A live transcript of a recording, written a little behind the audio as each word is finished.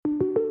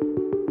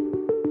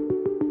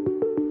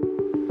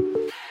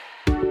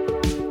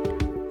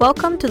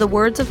Welcome to the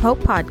Words of Hope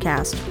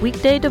podcast,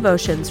 weekday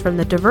devotions from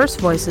the diverse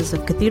voices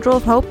of Cathedral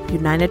of Hope,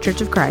 United Church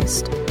of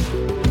Christ.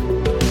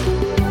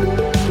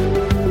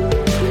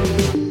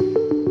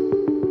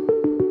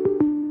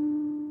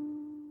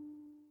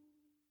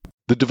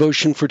 The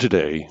devotion for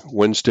today,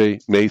 Wednesday,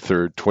 May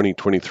 3rd,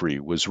 2023,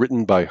 was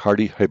written by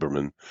Hardy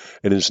Haberman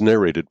and is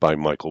narrated by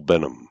Michael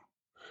Benham.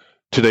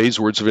 Today's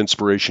words of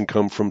inspiration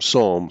come from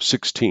Psalm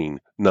 16,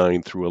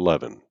 9 through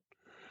 11.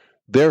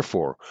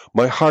 Therefore,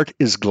 my heart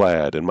is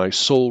glad and my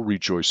soul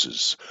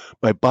rejoices.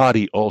 My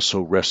body also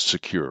rests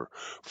secure.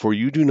 For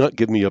you do not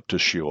give me up to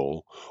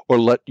Sheol, or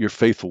let your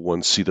faithful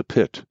ones see the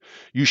pit.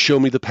 You show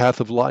me the path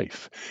of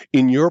life.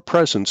 In your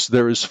presence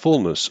there is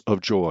fullness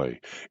of joy.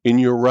 In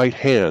your right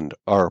hand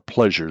are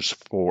pleasures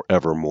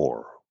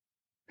forevermore.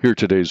 Hear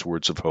today's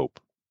words of hope.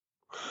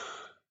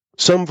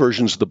 Some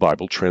versions of the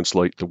Bible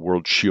translate the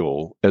word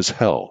Sheol as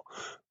hell.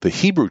 The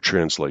Hebrew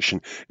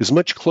translation is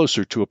much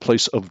closer to a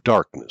place of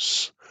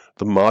darkness.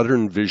 The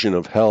modern vision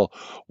of hell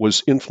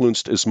was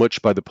influenced as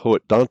much by the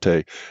poet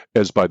Dante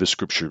as by the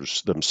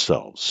scriptures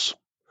themselves.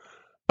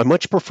 I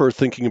much prefer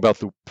thinking about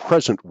the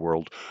present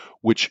world,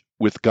 which,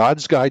 with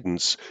God's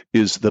guidance,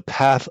 is the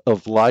path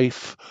of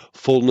life,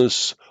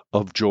 fullness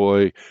of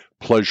joy,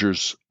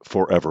 pleasures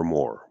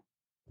forevermore.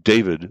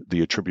 David,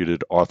 the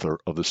attributed author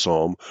of the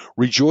psalm,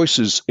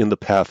 rejoices in the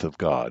path of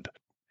God.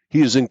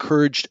 He is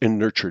encouraged and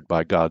nurtured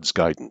by God's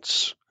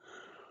guidance.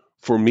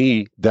 For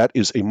me, that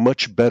is a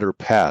much better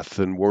path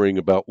than worrying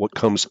about what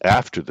comes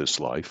after this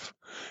life.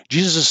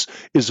 Jesus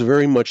is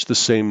very much the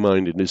same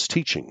mind in his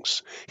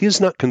teachings. He is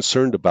not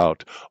concerned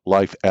about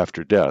life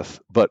after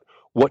death, but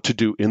what to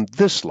do in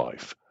this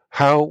life,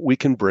 how we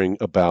can bring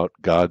about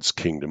God's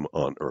kingdom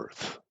on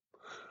earth.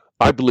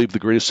 I believe the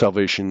greatest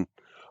salvation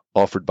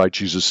offered by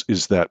Jesus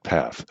is that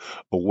path,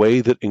 a way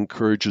that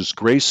encourages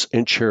grace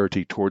and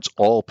charity towards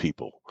all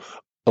people,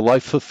 a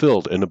life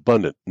fulfilled and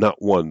abundant,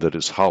 not one that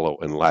is hollow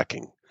and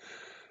lacking.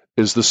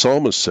 As the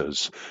psalmist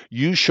says,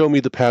 you show me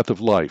the path of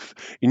life.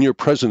 In your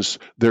presence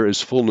there is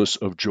fullness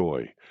of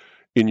joy.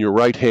 In your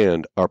right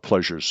hand are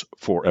pleasures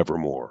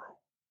forevermore.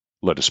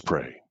 Let us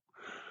pray.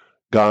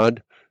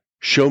 God,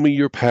 show me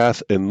your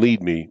path and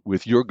lead me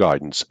with your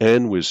guidance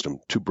and wisdom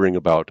to bring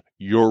about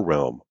your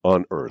realm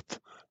on earth,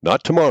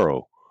 not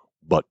tomorrow,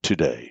 but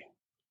today.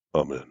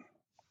 Amen.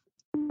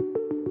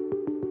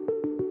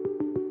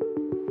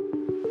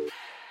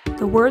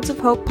 The Words of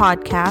Hope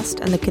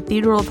podcast and the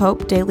Cathedral of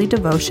Hope daily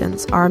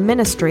devotions are a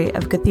ministry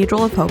of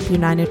Cathedral of Hope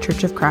United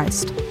Church of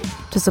Christ.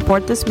 To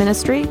support this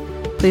ministry,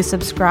 please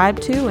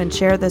subscribe to and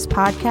share this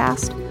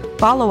podcast,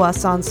 follow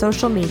us on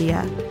social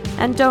media,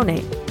 and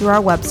donate through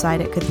our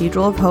website at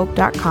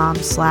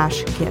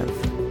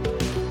cathedralofhope.com/give.